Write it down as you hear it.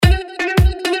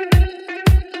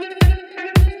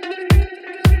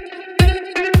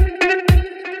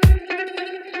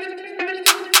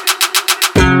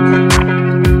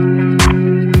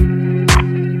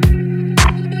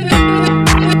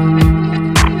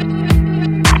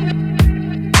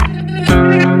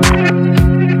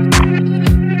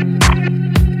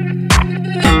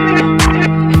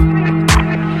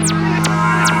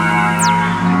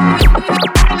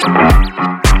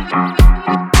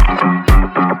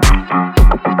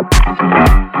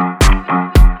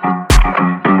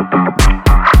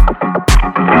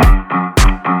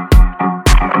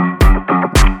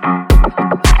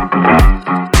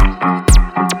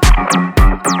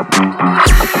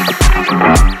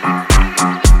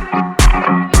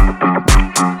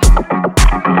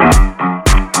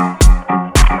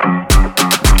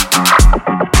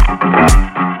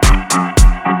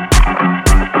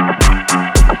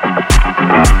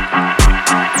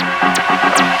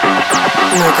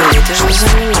Não acreditas nos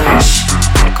animais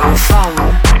com fome.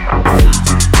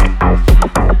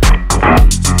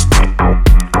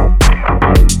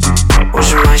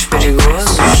 Os mais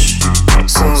perigosos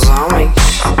são os homens.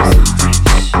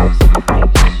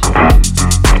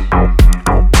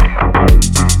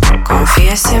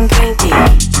 Confia sempre em ti.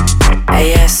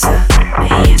 É essa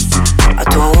a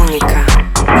tua única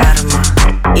arma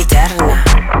eterna.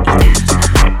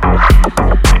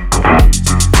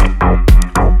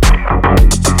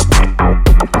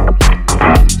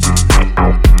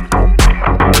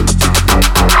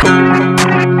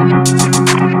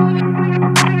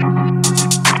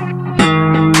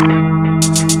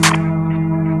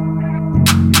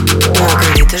 Não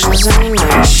acreditas nos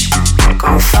animais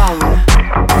com fome.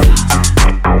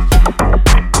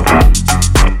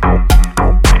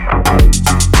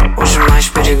 Os mais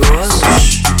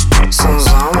perigosos são os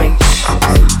homens.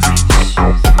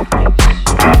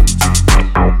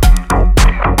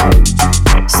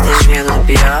 Se tens medo do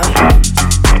pior,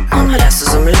 não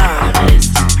mereces o melhor.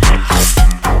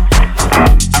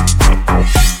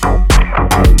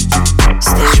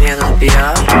 Se tens medo do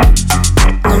pior,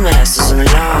 não mereces o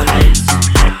melhor.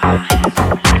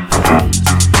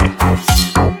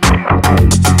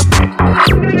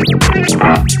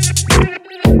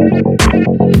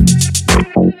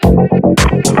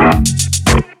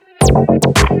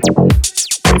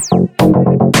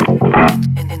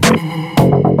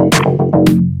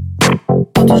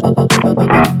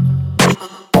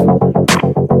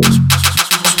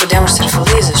 Podemos ser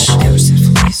felizes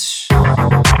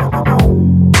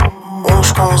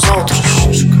uns com os outros.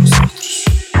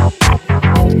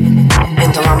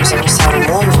 Então vamos abraçar o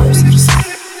mundo todos juntos.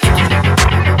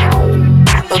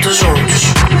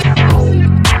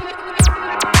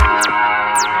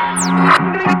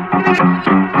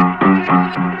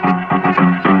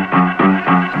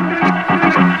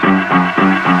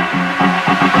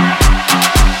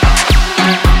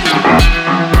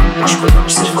 Nós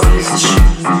podemos ser felizes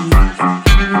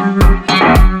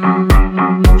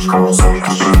uns com os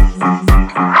outros.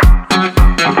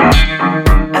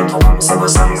 Então vamos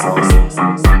abraçar o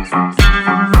mundo todos juntos.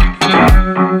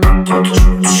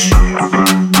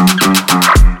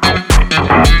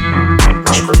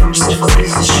 Nós podemos ser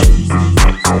felizes uns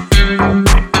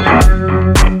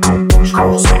com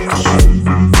os outros.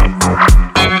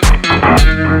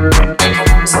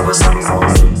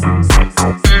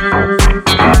 Então vamos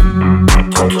abraçar o mundo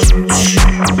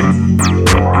todos juntos.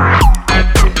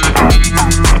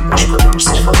 Nós podemos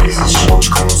ser felizes uns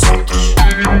com os outros.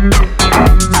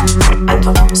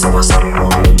 Então vamos abraçar o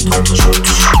mundo todos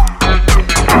juntos.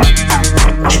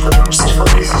 Nós podemos ser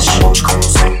felizes uns com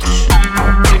os outros.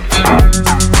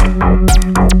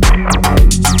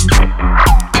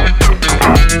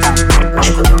 Nós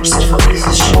podemos ser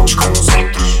felizes uns com os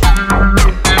outros.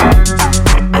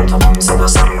 Então vamos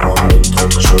abraçar o mundo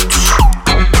todos juntos.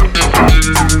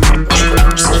 Nós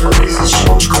podemos ser felizes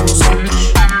uns com os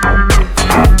outros.